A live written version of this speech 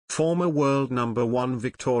Former world number 1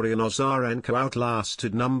 Victorian Azarenka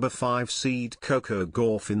outlasted number 5 seed Coco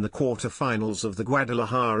Gauff in the quarterfinals of the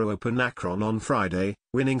Guadalajara Open Akron on Friday,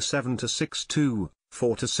 winning 7-6-2,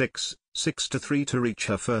 4-6, 6-3 to reach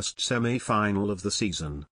her first semi-final of the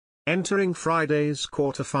season. Entering Friday's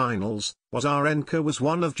quarterfinals, Azarenka was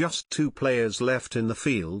one of just 2 players left in the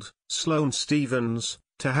field, Sloane Stephens,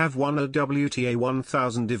 to have won a WTA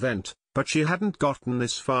 1000 event, but she hadn't gotten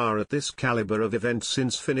this far at this caliber of event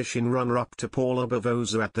since finishing runner-up to Paula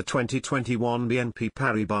Badosa at the 2021 BNP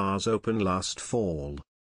Paribas Open last fall.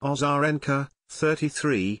 Azarenka,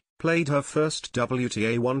 33, played her first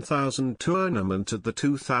WTA 1000 tournament at the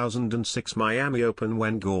 2006 Miami Open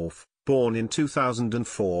when Gauff, born in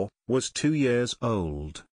 2004, was 2 years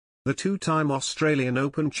old. The 2-time Australian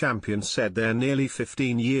Open champion said their nearly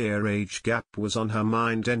 15-year age gap was on her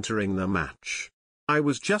mind entering the match. "I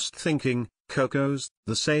was just thinking, Coco's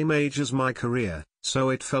the same age as my career, so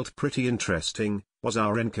it felt pretty interesting,"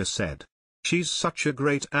 Azarenka said. "She's such a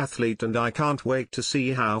great athlete and I can't wait to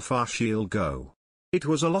see how far she'll go. It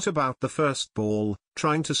was a lot about the first ball,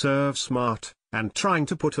 trying to serve smart, and trying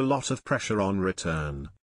to put a lot of pressure on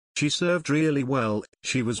return. She served really well,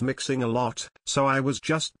 she was mixing a lot, so I was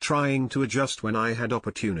just trying to adjust when I had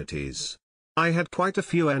opportunities. I had quite a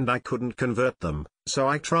few and I couldn't convert them, so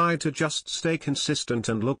I tried to just stay consistent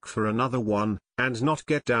and look for another one, and not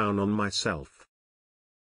get down on myself.